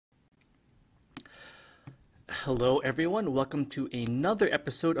Hello, everyone. Welcome to another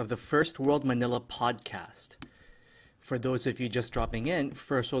episode of the First World Manila podcast. For those of you just dropping in,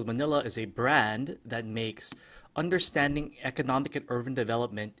 First World Manila is a brand that makes understanding economic and urban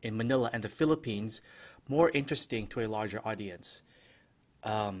development in Manila and the Philippines more interesting to a larger audience.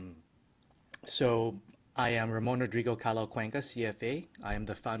 Um, so, I am Ramon Rodrigo Calao Cuenca, CFA. I am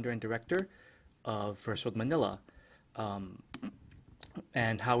the founder and director of First World Manila. Um,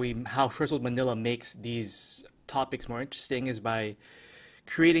 and how First World Manila makes these topics more interesting is by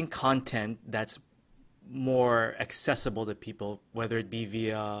creating content that's more accessible to people, whether it be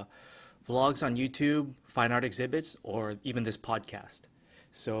via vlogs on YouTube, fine art exhibits, or even this podcast.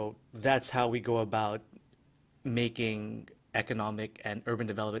 So that's how we go about making economic and urban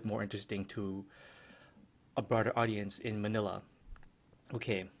development more interesting to a broader audience in Manila.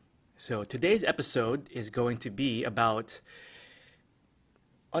 Okay, so today's episode is going to be about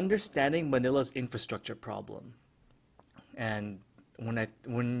understanding Manila's infrastructure problem. And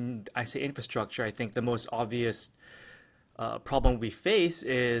when I say infrastructure, I think the most obvious problem we face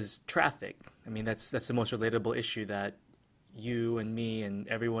is traffic. I mean, that's the most relatable issue that you and me and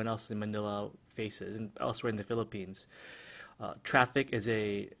everyone else in Manila faces, and elsewhere in the Philippines. Traffic is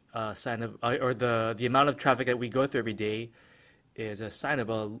a sign of, or the amount of traffic that we go through every day is a sign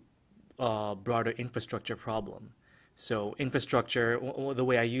of a broader infrastructure problem. So infrastructure, the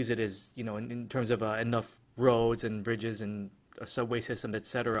way I use it is, in terms of enough roads and bridges and a subway system,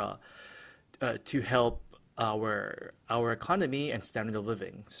 etc., to help our economy and standard of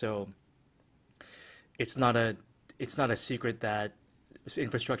living. So it's not a it's not a secret that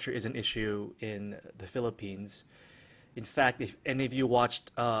infrastructure is an issue in the Philippines. In fact, if any of you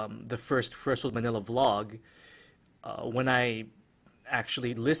watched the First World Manila vlog, when I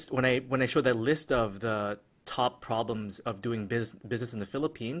actually list when I showed that list of the top problems of doing business in the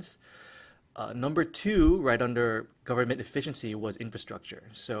Philippines, number two, right under government efficiency, was infrastructure.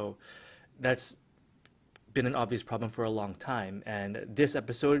 So that's been an obvious problem for a long time. And this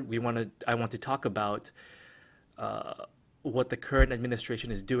episode, I want to talk about what the current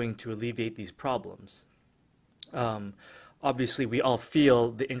administration is doing to alleviate these problems. Um, Obviously, we all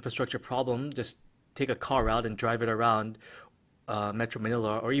feel the infrastructure problem. Just take a car out and drive it around Metro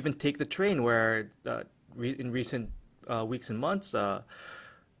Manila, or even take the train, where in recent weeks and months,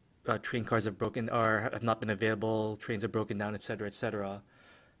 train cars have broken or have not been available, trains have broken down, etc., etc.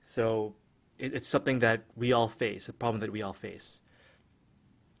 So it's something that we all face, a problem that we all face.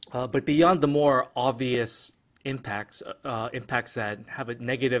 But beyond the more obvious impacts that have a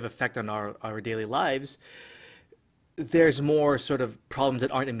negative effect on our daily lives, there's more sort of problems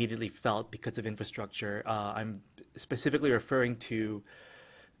that aren't immediately felt because of infrastructure. I'm specifically referring to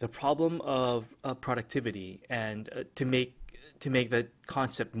the problem of productivity, and to make that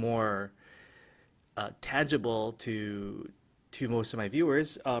concept more tangible to most of my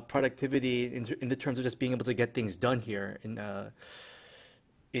viewers, productivity in the terms of just being able to get things done here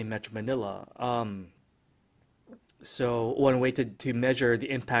in Metro Manila. So one way to measure the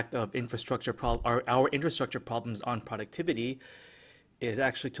impact of our infrastructure problems on productivity is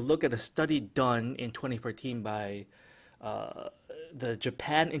actually to look at a study done in 2014 by uh, the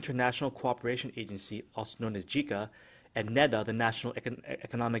Japan International Cooperation Agency, also known as JICA, and NEDA, the National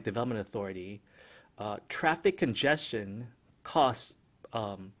Economic Development Authority. Traffic congestion costs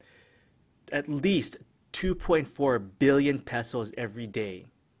at least 2.4 billion pesos every day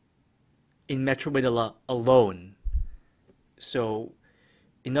in Metro Manila alone. So,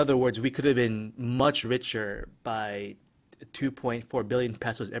 in other words, we could have been much richer by 2.4 billion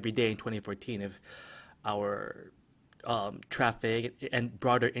pesos every day in 2014 if our traffic and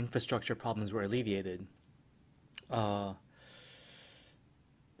broader infrastructure problems were alleviated. Uh,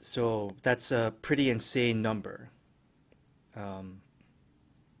 so that's a pretty insane number. Um,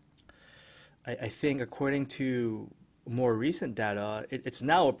 I think according to more recent data, it's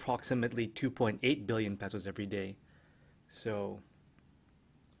now approximately 2.8 billion pesos every day. So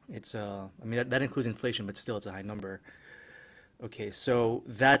I mean, that includes inflation, but still it's a high number. Okay, so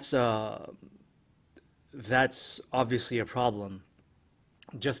that's obviously a problem.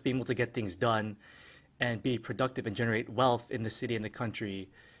 Just being able to get things done and be productive and generate wealth in the city and the country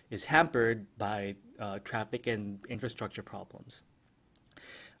is hampered by traffic and infrastructure problems.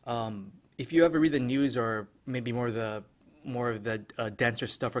 If you ever read the news, or maybe more of the denser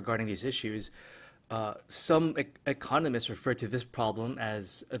stuff regarding these issues, some economists refer to this problem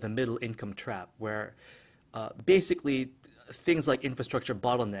as the middle income trap, where basically things like infrastructure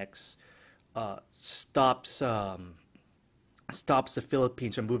bottlenecks uh, stops stops the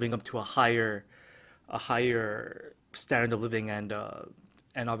Philippines from moving up to a higher standard of living, and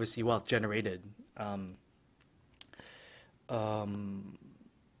obviously wealth generated. Um, Um,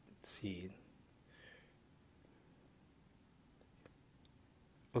 let's see.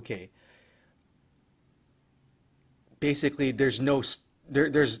 Okay, basically, there's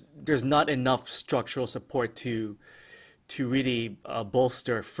not enough structural support to really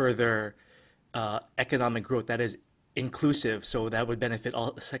bolster further economic growth that is inclusive, so that would benefit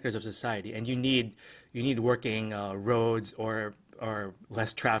all sectors of society. And you need working roads or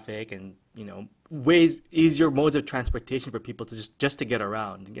less traffic, and ways easier modes of transportation for people to just to get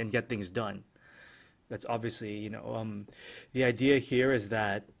around and get things done. That's obviously, the idea here is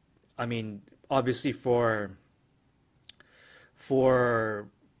that, I mean, obviously for for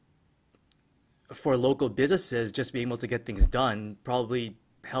local businesses, just being able to get things done probably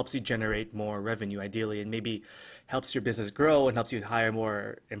helps you generate more revenue, ideally, and maybe helps your business grow and helps you hire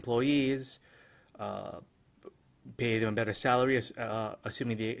more employees, uh, pay them a better salary,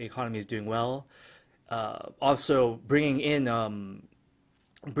 assuming the economy is doing well. Also, bringing in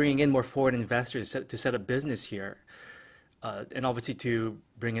more foreign investors to set up business here, and obviously to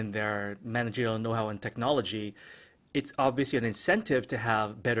bring in their managerial know-how and technology. It's obviously an incentive to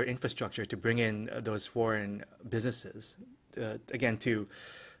have better infrastructure to bring in those foreign businesses. Again, to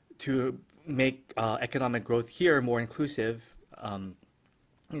make economic growth here more inclusive,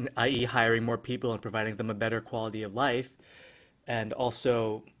 i.e., hiring more people and providing them a better quality of life, and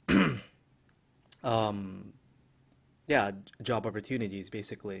also, um, yeah, job opportunities,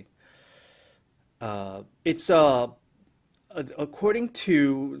 basically. It's according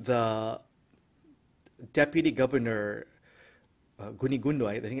to the deputy governor Gunigundo,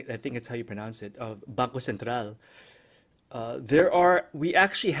 I think it's how you pronounce it, of Banco Central. We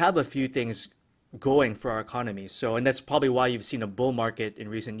actually have a few things going for our economy. So, and that's probably why you've seen a bull market in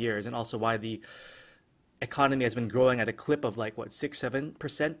recent years, and also why the economy has been growing at a clip of like what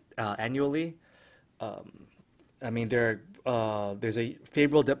 6-7% annually. Um, I mean, there's a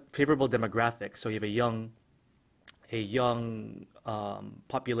favorable demographic. So you have a young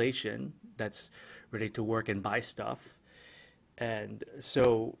population that's ready to work and buy stuff, and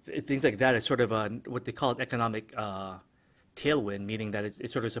so things like that is sort of what they call an economic tailwind, meaning that it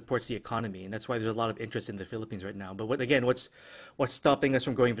sort of supports the economy, and that's why there's a lot of interest in the Philippines right now. But what's stopping us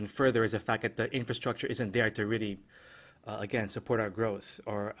from going even further is the fact that the infrastructure isn't there to really, again, support our growth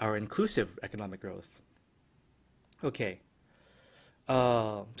or our inclusive economic growth. Okay,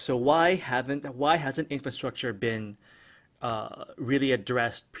 so why hasn't infrastructure been really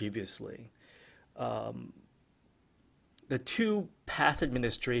addressed previously? Um, the two past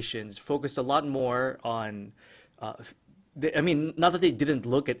administrations focused a lot more on, uh, I mean, not that they didn't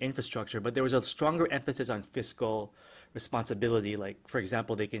look at infrastructure, but there was a stronger emphasis on fiscal responsibility. Like, for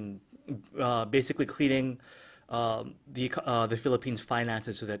example, they can basically cleaning the Philippines'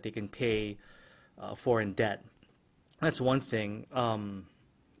 finances so that they can pay foreign debt. That's one thing.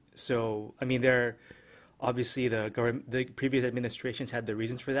 So, I mean, obviously the previous administrations had the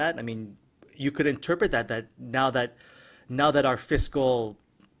reasons for that. I mean, you could interpret that now that our fiscal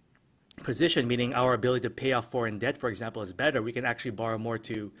position, meaning our ability to pay off foreign debt, for example, is better, we can actually borrow more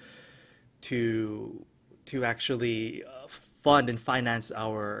to to actually fund and finance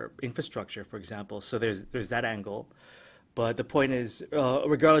our infrastructure, for example. So there's that angle. But the point is,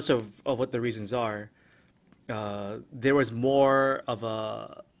 regardless of what the reasons are, there was more of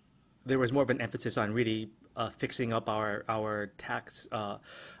an emphasis on really fixing up our tax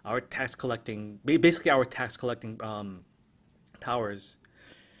collecting, basically our tax collecting powers.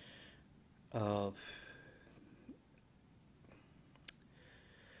 Uh,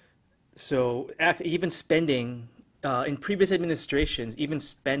 so even spending in previous administrations, even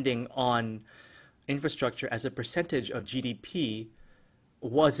spending on infrastructure as a percentage of GDP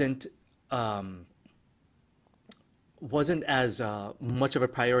wasn't um, wasn't as much of a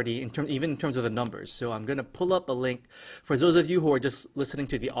priority even in terms of the numbers. So I'm going to pull up a link for those of you who are just listening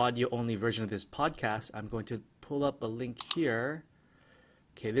to the audio only version of this podcast. I'm going to pull up a link here.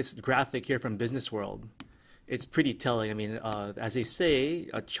 Okay, this graphic here from Business World. It's pretty telling. I mean, as they say,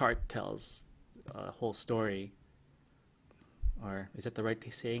 a chart tells a whole story. Or is that the right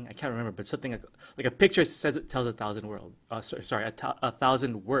saying? I can't remember, but something like a picture says it tells a thousand world. Sorry, a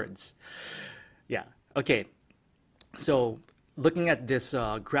thousand words. Yeah. Okay. So looking at this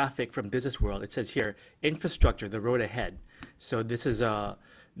graphic from Business World, it says here, infrastructure, the road ahead. So this is a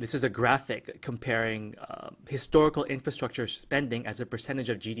graphic comparing historical infrastructure spending as a percentage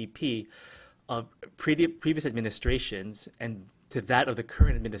of GDP of previous administrations and to that of the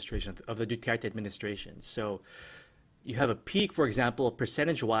current administration, of the Duterte administration. So you have a peak, for example,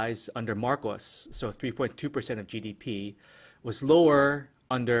 percentage-wise under Marcos, so 3.2% of GDP was lower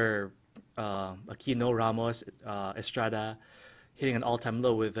under Aquino, Ramos, Estrada hitting an all-time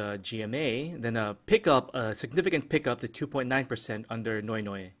low with GMA, then a significant pickup to 2.9% under Noy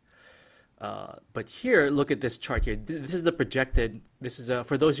Noy. But here, look at this chart here. This is the projected. This is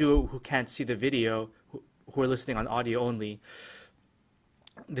for those of you who can't see the video, who are listening on audio only.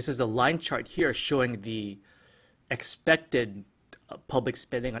 This is a line chart here showing the expected public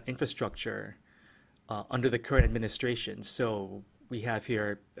spending on infrastructure under the current administration. So we have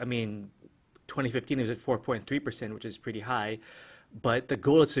here, I mean, 2015 is at 4.3%, which is pretty high, but the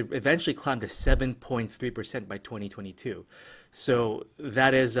goal is to eventually climb to 7.3% by 2022. So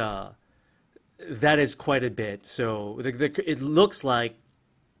that is quite a bit. So it looks like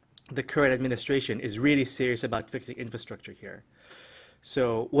the current administration is really serious about fixing infrastructure here.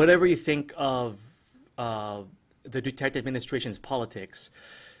 So whatever you think of the Duterte administration's politics,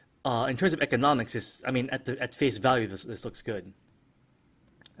 in terms of economics, at face value, this looks good.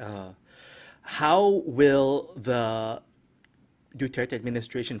 How will the Duterte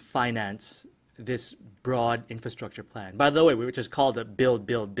administration finance this broad infrastructure plan? By the way, which is called a build,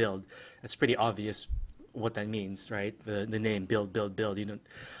 build, build. It's pretty obvious what that means, right? The name build, build, build.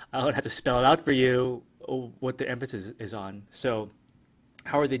 I don't have to spell it out for you what the emphasis is on. So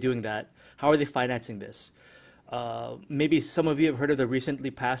how are they doing that? How are they financing this? Maybe some of you have heard of the recently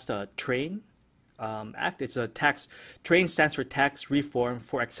passed TRAIN Act. It's a tax. TRAIN stands for Tax Reform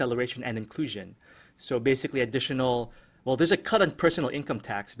for Acceleration and Inclusion. So basically well, there's a cut on personal income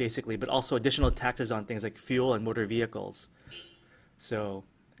tax, basically, but also additional taxes on things like fuel and motor vehicles. So,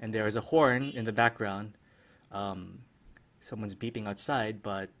 and there is a horn in the background. Someone's beeping outside,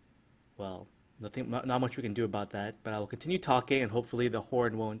 but, well, not much we can do about that. But I will continue talking, and hopefully the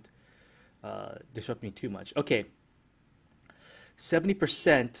horn won't disrupt me too much. Okay,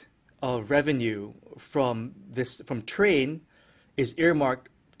 70% of revenue from TRAIN is earmarked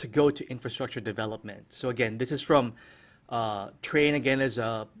to go to infrastructure development. So again, this is from TRAIN. Again,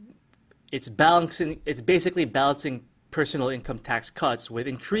 it's basically balancing personal income tax cuts with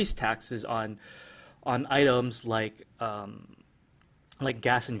increased taxes on items like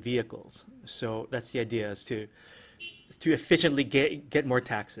gas and vehicles. So that's the idea, is to efficiently get more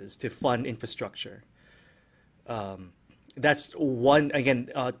taxes to fund infrastructure. That's one. Again,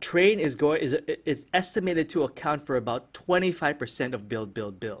 TRAIN is estimated to account for about 25% of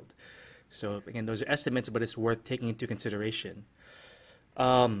build. So again, those are estimates, but it's worth taking into consideration.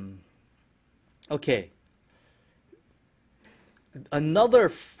 Okay. Another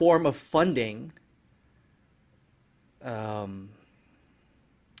form of funding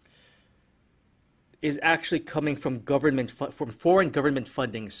is actually coming from foreign government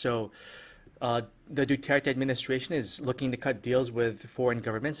funding. So the Duterte administration is looking to cut deals with foreign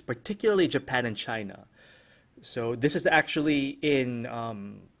governments, particularly Japan and China. So this is actually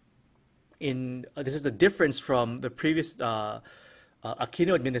this is the difference from the previous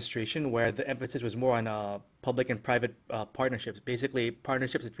Aquino administration, where the emphasis was more on public and private partnerships, basically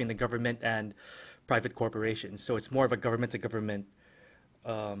partnerships between the government and private corporations. So it's more of a government-to-government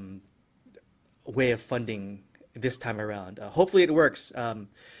way of funding this time around. Hopefully it works.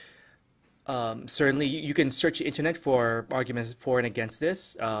 Certainly, you can search the internet for arguments for and against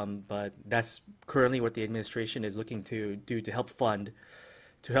this, but that's currently what the administration is looking to do to help fund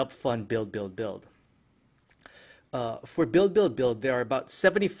build. For build, there are about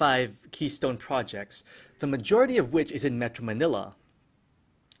 75 keystone projects, the majority of which is in Metro Manila.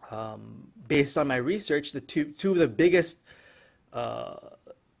 Based on my research, the two of the biggest,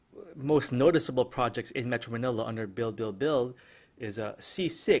 most noticeable projects in Metro Manila under build is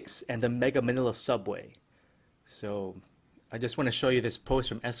C6 and the Mega Manila Subway. So I just want to show you this post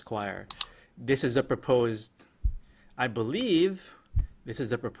from Esquire. This is a proposed, I believe, this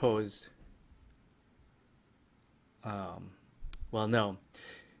is the proposed, well, no,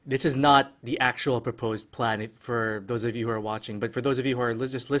 this is not the actual proposed plan for those of you who are watching, but for those of you who are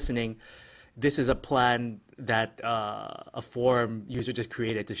just listening, this is a plan that a forum user just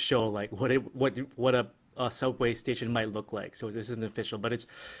created to show like what a subway station might look like. So this isn't official, but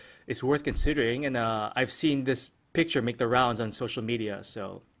it's worth considering, and I've seen this picture make the rounds on social media,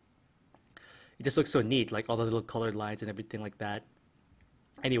 so it just looks so neat, like all the little colored lines and everything like that.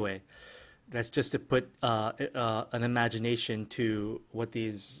 Anyway, that's just to put an imagination to what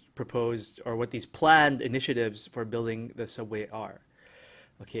these proposed or what these planned initiatives for building the subway are.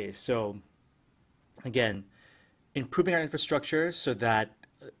 Okay, so again, improving our infrastructure so that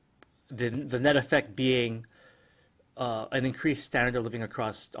the net effect being an increased standard of living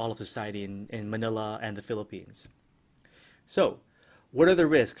across all of society in Manila and the Philippines. So, What are the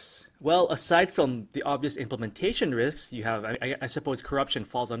risks? Well, aside from the obvious implementation risks, you have, I suppose corruption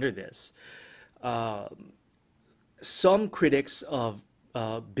falls under this. Uh, some critics of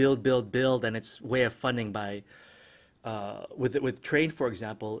build, build, build, and its way of funding by with train, for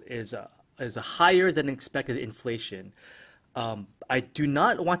example, is a higher than expected inflation. I do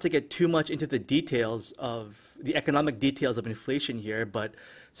not want to get too much into the details of the economic details of inflation here, but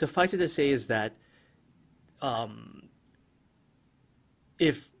suffice it to say is that um,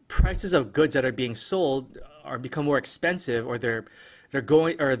 if prices of goods that are being sold are become more expensive, or they're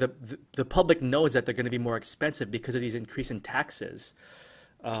going, or the public knows that they're going to be more expensive because of these increase in taxes,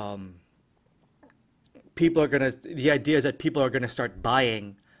 um, people are going to, the idea is that people are going to start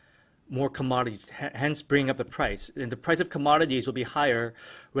buying more commodities, hence bringing up the price. And the price of commodities will be higher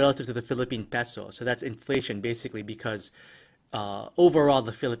relative to the Philippine peso. So that's inflation basically, because overall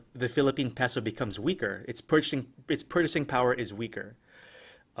the Philippine peso becomes weaker. Its purchasing power is weaker.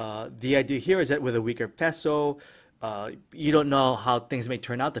 The idea here is that with a weaker peso, you don't know how things may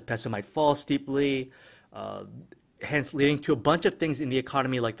turn out. The peso might fall steeply, uh, hence leading to a bunch of things in the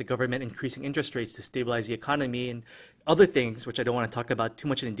economy, like the government increasing interest rates to stabilize the economy, and other things, which I don't want to talk about too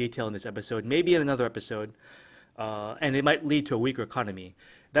much in detail in this episode, maybe in another episode. And it might lead to a weaker economy.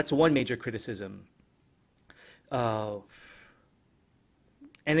 That's one major criticism. Uh,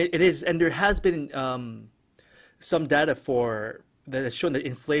 and it is, and there has been some data for that has shown that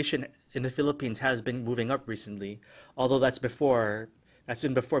inflation in the Philippines has been moving up recently, although that's been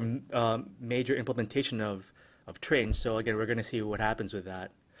before major implementation of trains. So again, we're going to see what happens with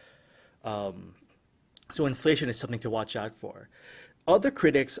that. Um, so inflation is something to watch out for. Other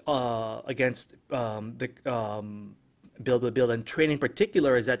critics against the build, build, build, and train in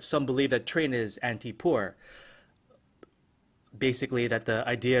particular is that some believe that train is anti-poor. Basically, that the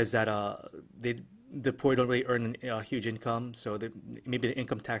idea is that the poor don't really earn a huge income, so maybe the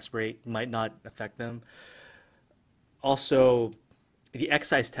income tax rate might not affect them. Also, the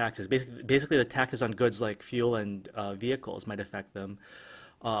excise taxes, basically the taxes on goods like fuel and vehicles, might affect them.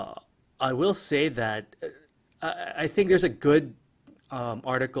 Uh, I will say that I think there's a good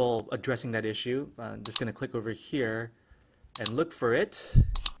article addressing that issue. I'm just going to click over here and look for it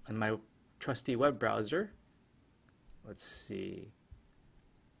on my trusty web browser. Let's see.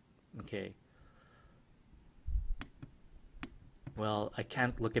 Okay. Well, I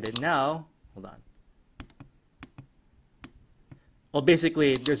can't look at it now. Hold on. Well,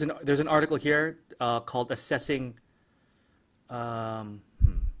 basically, there's an article here called "Assessing." Um,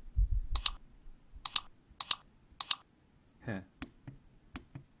 hmm, huh.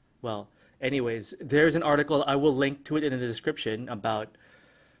 Well, anyways, there's an article. I will link to it in the description about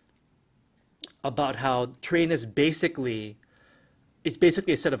how train is basically, it's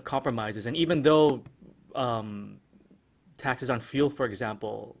basically a set of compromises, and even though um, taxes on fuel, for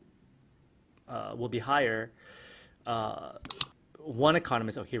example, will be higher. Uh, One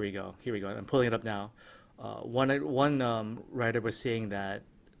economist, oh, here we go. I'm pulling it up now. One writer was saying that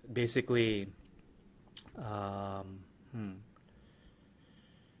basically, um, hmm,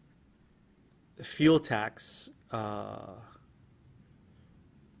 fuel tax,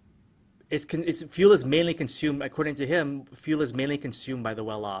 fuel is mainly consumed, according to him, fuel is mainly consumed by the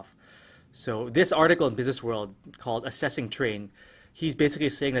well-off. So this article in Business World called "Assessing Train," he's basically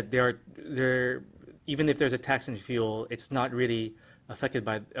saying that there even if there's a tax on fuel, it's not really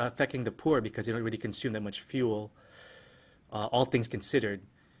affecting the poor because they don't really consume that much fuel. All things considered,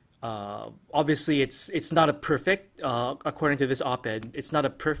 obviously it's not a perfect, according to this op-ed, it's not a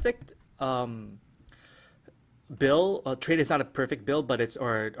perfect bill. Trade is not a perfect bill, but it's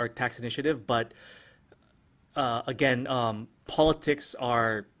or tax initiative. But again, politics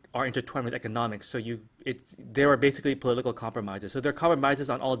are intertwined with economics. So there are basically political compromises. So there are compromises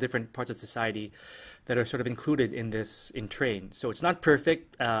on all different parts of society that are sort of included in trade. So it's not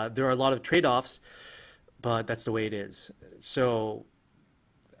perfect. There are a lot of trade-offs, but that's the way it is. So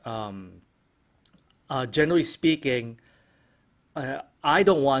um, generally speaking, I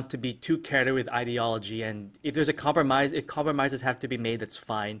don't want to be too carried away with ideology. And if there's a compromise, if compromises have to be made, that's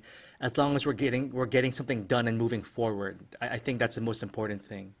fine, as long as we're getting something done and moving forward. I think that's the most important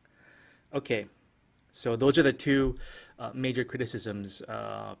thing. Okay, so those are the two major criticisms: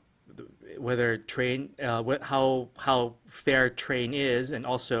 whether train, how fair train is, and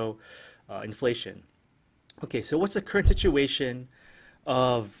also inflation. Okay, so what's the current situation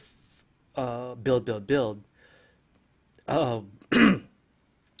of build, build, build? Uh,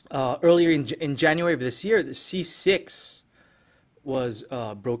 Earlier in January of this year, the C6 was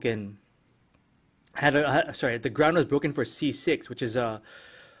broken. Sorry, the ground was broken for C6, which is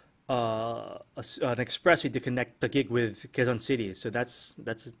an expressway to connect the gig with Quezon City. So that's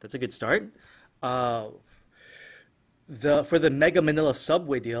a good start. Uh, the For the Mega Manila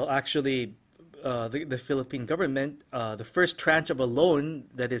subway deal, actually, the Philippine government, the first tranche of a loan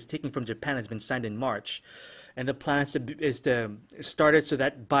that is taken from Japan has been signed in March, and the plan is to start it so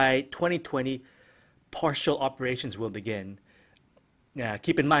that by 2020, partial operations will begin. Yeah,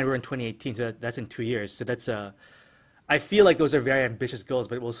 keep in mind we're in 2018, so that's in 2 years. So I feel like those are very ambitious goals,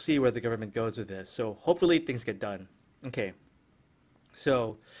 but we'll see where the government goes with this. So hopefully things get done. Okay,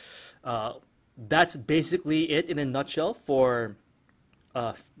 so uh, that's basically it in a nutshell for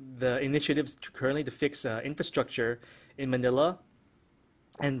the initiatives currently to fix infrastructure in Manila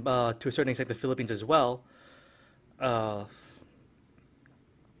and to a certain extent the Philippines as well. Uh,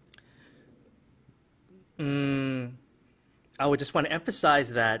 mm, I would just want to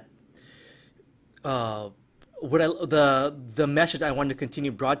emphasize that uh, the message I want to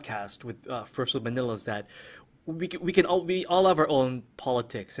continue broadcast with First World Manila is that we all have our own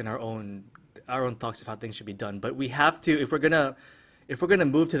politics and our own thoughts of how things should be done. But we have to, if we're gonna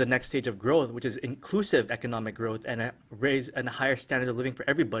move to the next stage of growth, which is inclusive economic growth and raise and a higher standard of living for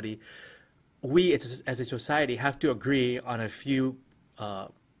everybody, we as a society have to agree on a uh,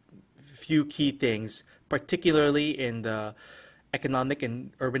 few key things, particularly in the economic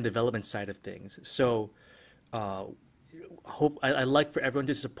and urban development side of things. So uh, I'd like for everyone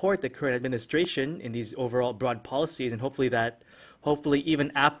to support the current administration in these overall broad policies, and hopefully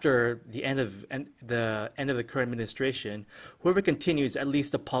even after the end of the current administration, whoever continues, at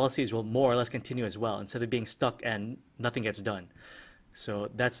least the policies will more or less continue as well, instead of being stuck and nothing gets done. So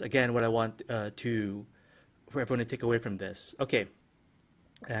that's again what I want to for everyone to take away from this. Okay,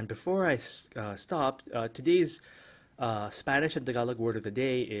 and before I stop, today's Spanish and Tagalog word of the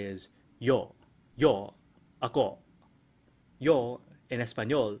day is yo, yo, ako. Yo in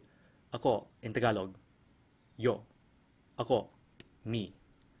Espanol, ako in Tagalog. Yo, ako, me.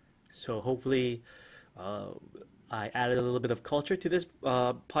 So hopefully, uh, I added a little bit of culture to this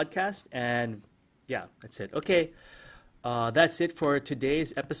podcast, and yeah, that's it. Okay, that's it for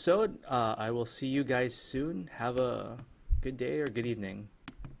today's episode. I will see you guys soon. Have a good day or good evening.